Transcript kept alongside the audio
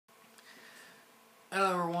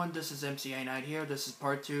Hello everyone, this is MCA Knight here. This is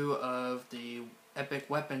part 2 of the Epic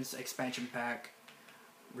Weapons expansion pack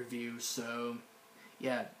review. So,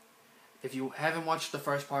 yeah, if you haven't watched the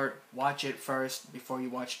first part, watch it first before you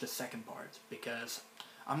watch the second part, because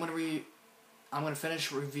I'm gonna finish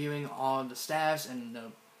reviewing all the staffs and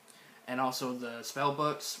also the spell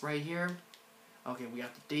books right here. Okay, we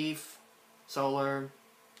got the Thief, Solar,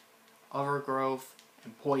 Overgrowth,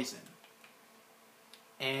 and Poison.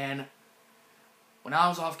 And when I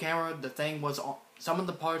was off camera, the thing was on, some of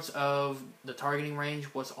the parts of the targeting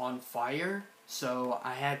range was on fire, so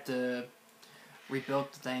I had to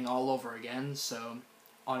rebuild the thing all over again, so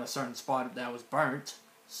on a certain spot that was burnt.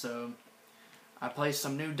 So I placed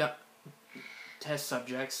some new test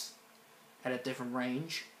subjects at a different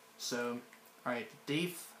range. So, alright, the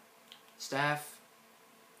Thief, Staff,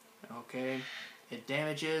 okay, it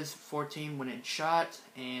damages 14 when it's shot,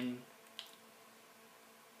 and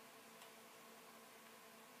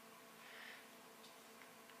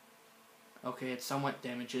okay, it somewhat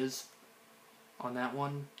damages on that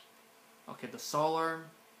one. Okay, the Solar.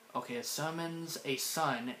 Okay, it summons a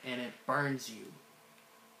sun and it burns you.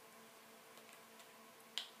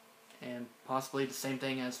 And possibly the same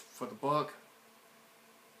thing as for the book.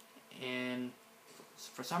 And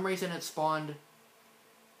for some reason it spawned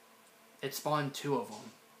 2 of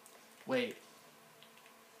them. Wait.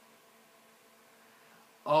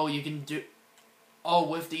 Oh, you can do... Oh,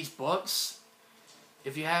 with these books?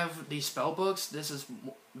 If you have these spell books, this is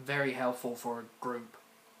very helpful for a group.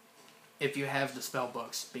 If you have the spell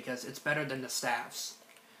books, because it's better than the staffs.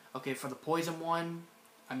 Okay, for the poison one,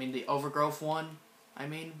 the overgrowth one,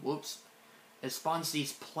 whoops. It spawns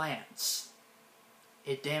these plants.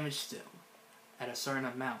 It damages them at a certain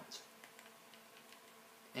amount.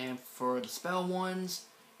 And for the spell ones,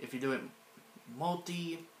 if you do it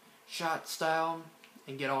multi-shot style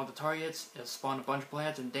and get all the targets, it'll spawn a bunch of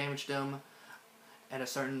plants and damage them at a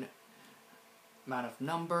certain amount of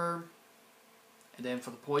number. And then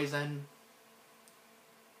for the poison,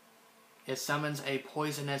 it summons a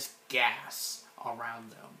poisonous gas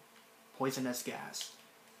around them. Poisonous gas.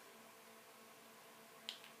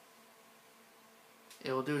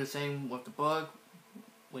 It will do the same with the bug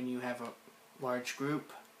when you have a large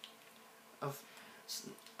group of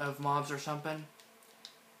mobs or something.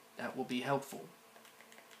 That will be helpful.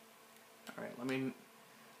 Alright, let me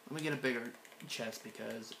get a bigger chest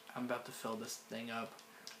because I'm about to fill this thing up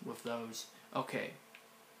with those. Okay.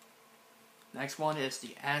 Next one is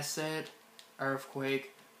the Acid,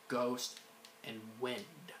 Earthquake, Ghost, and Wind.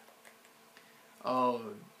 Oh,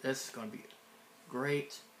 this is going to be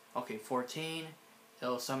great. Okay, 14.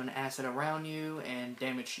 It'll summon acid around you and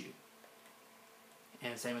damage you.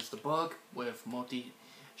 And same as the book with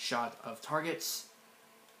multi-shot of targets.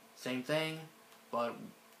 Same thing, but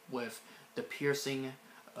with the piercing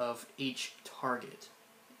of each target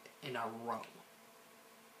in a row.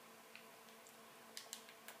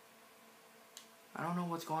 I don't know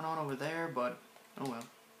what's going on over there, but oh well.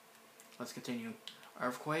 Let's continue.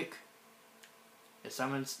 Earthquake. It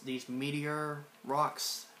summons these meteor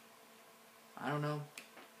rocks. I don't know.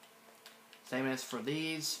 Same as for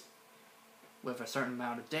these, with a certain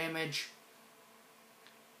amount of damage.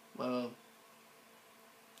 Well,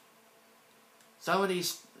 some of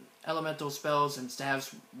these elemental spells and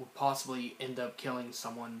staves will possibly end up killing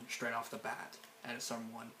someone straight off the bat at a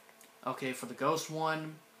certain one. Okay, for the ghost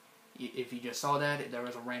one, if you just saw that, there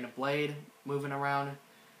was a random blade moving around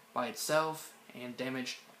by itself and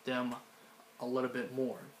damaged them a little bit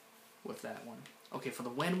more with that one. Okay, for the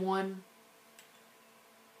wind one,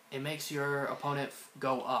 it makes your opponent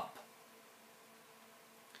go up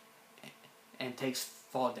and takes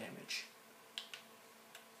fall damage.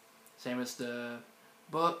 Same as the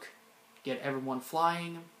book, get everyone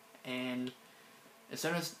flying, and as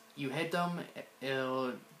soon as you hit them,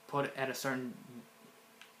 it'll put it at a certain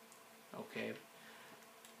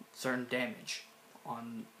damage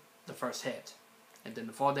on the first hit. And then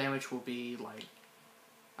the fall damage will be like,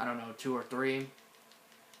 I don't know, 2 or 3.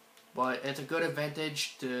 But it's a good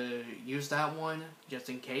advantage to use that one just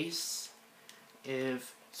in case.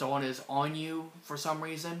 If someone is on you for some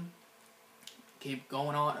reason, keep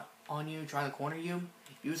going on you, trying to corner you,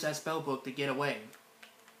 use that spell book to get away.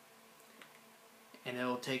 And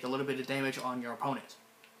it'll take a little bit of damage on your opponent.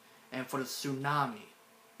 And for the tsunami,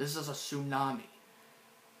 this is a tsunami.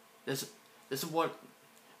 This is what,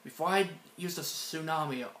 before I use the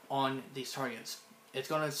tsunami on these targets, it's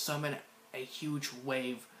going to summon a huge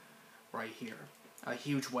wave right here. A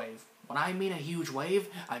huge wave. When I mean a huge wave,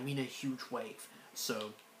 I mean a huge wave.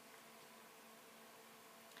 So,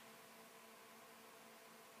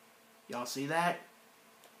 y'all see that?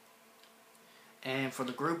 And for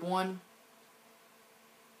the group one,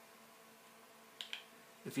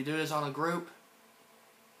 if you do this on a group,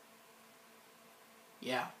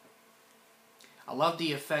 yeah. I love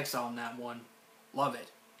the effects on that one. Love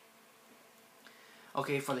it.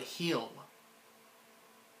 Okay, for the heal.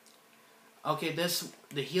 Okay,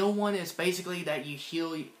 the heal one is basically that you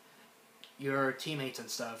heal your teammates and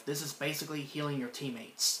stuff. This is basically healing your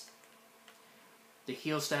teammates. The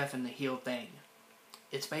heal staff and the heal thing.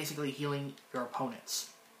 It's basically healing your opponents.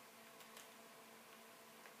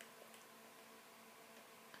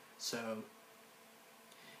 So,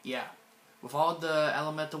 yeah. With all the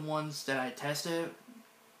elemental ones that I tested,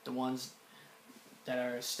 the ones that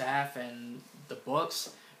are staff and the books,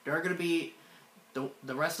 they're going to be,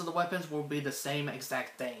 the rest of the weapons will be the same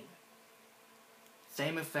exact thing.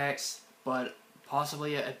 Same effects, but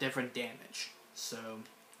possibly a different damage. So,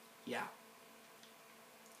 yeah.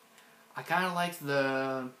 I kind of like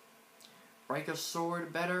the Breaker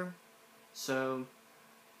Sword better, so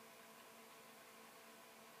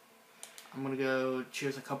I'm going to go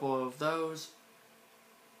choose a couple of those.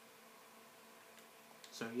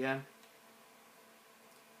 So, yeah.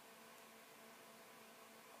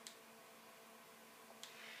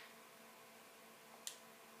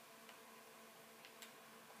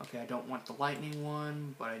 Okay, I don't want the lightning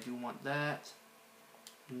one, but I do want that,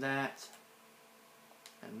 and that,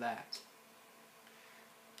 and that.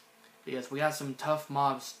 Because we got some tough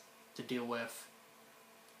mobs to deal with.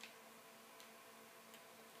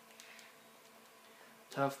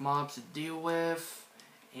 Tough mobs to deal with,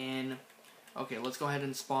 and okay, let's go ahead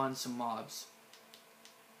and spawn some mobs.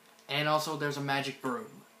 And also, there's a magic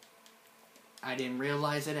broom. I didn't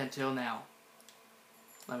realize it until now.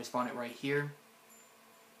 Let me spawn it right here.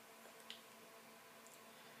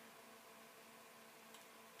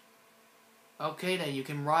 Okay, then you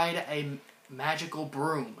can ride a magical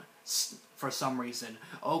broom for some reason.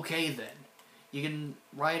 Okay, then you can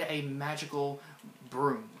ride a magical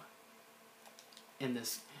broom in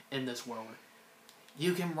this world.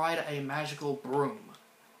 You can ride a magical broom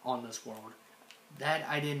on this world. That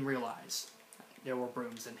I didn't realize there were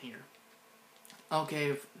brooms in here.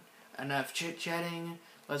 Okay, enough chit-chatting.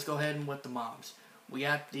 Let's go ahead and with the mobs. We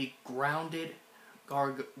got the grounded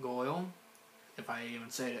gargoyle, if I even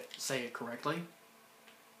say it correctly.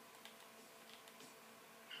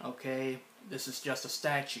 Okay, this is just a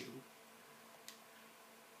statue.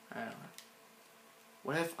 I don't know.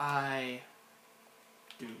 What if I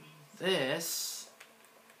do this?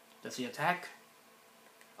 Does he attack?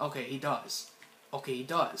 Okay, he does. Okay, he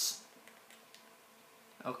does.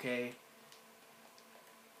 Okay.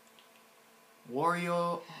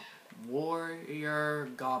 Warrior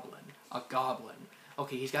goblin. A goblin.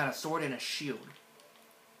 Okay, he's got a sword and a shield.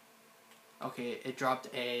 Okay, it dropped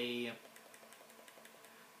a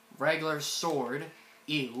regular sword.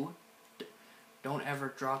 Ew. Don't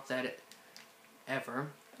ever drop that ever.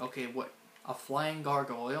 Okay, what? A flying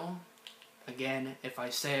gargoyle. Again, if I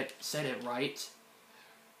said it right.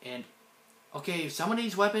 And okay, some of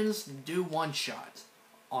these weapons do one shot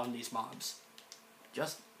on these mobs.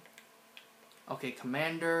 Just okay,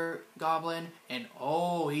 Commander Goblin, and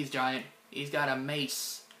oh, he's giant. He's got a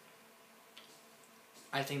mace.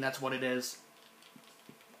 I think that's what it is.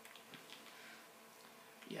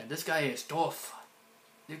 Yeah, this guy is tough.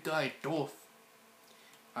 This guy is tough.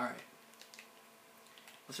 Alright.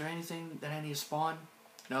 Was there anything that I need to spawn?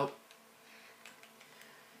 Nope.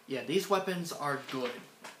 Yeah, these weapons are good.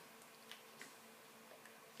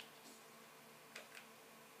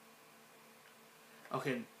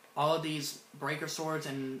 Okay, all of these breaker swords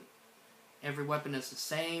and every weapon is the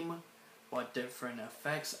same, but different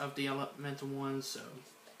effects of the elemental ones, so.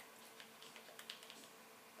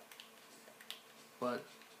 But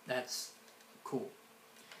that's cool.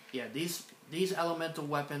 Yeah, these elemental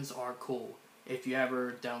weapons are cool if you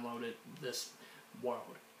ever downloaded this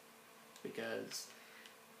world, because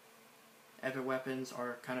epic weapons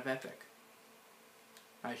are kind of epic,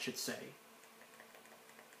 I should say.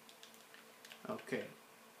 Okay.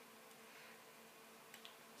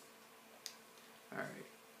 Alright.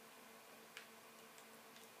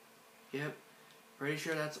 Yep. Pretty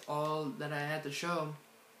sure that's all that I had to show.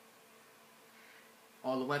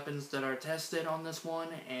 All the weapons that are tested on this one,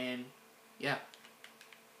 and yeah.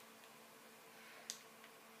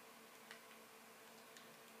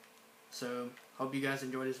 So, hope you guys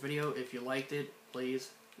enjoyed this video. If you liked it,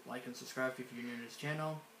 please like and subscribe if you're new to this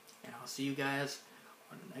channel. And I'll see you guys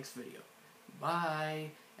on the next video.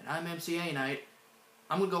 Bye! And I'm MCA Knight.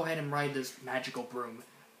 I'm gonna go ahead and ride this magical broom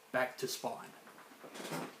back to spawn.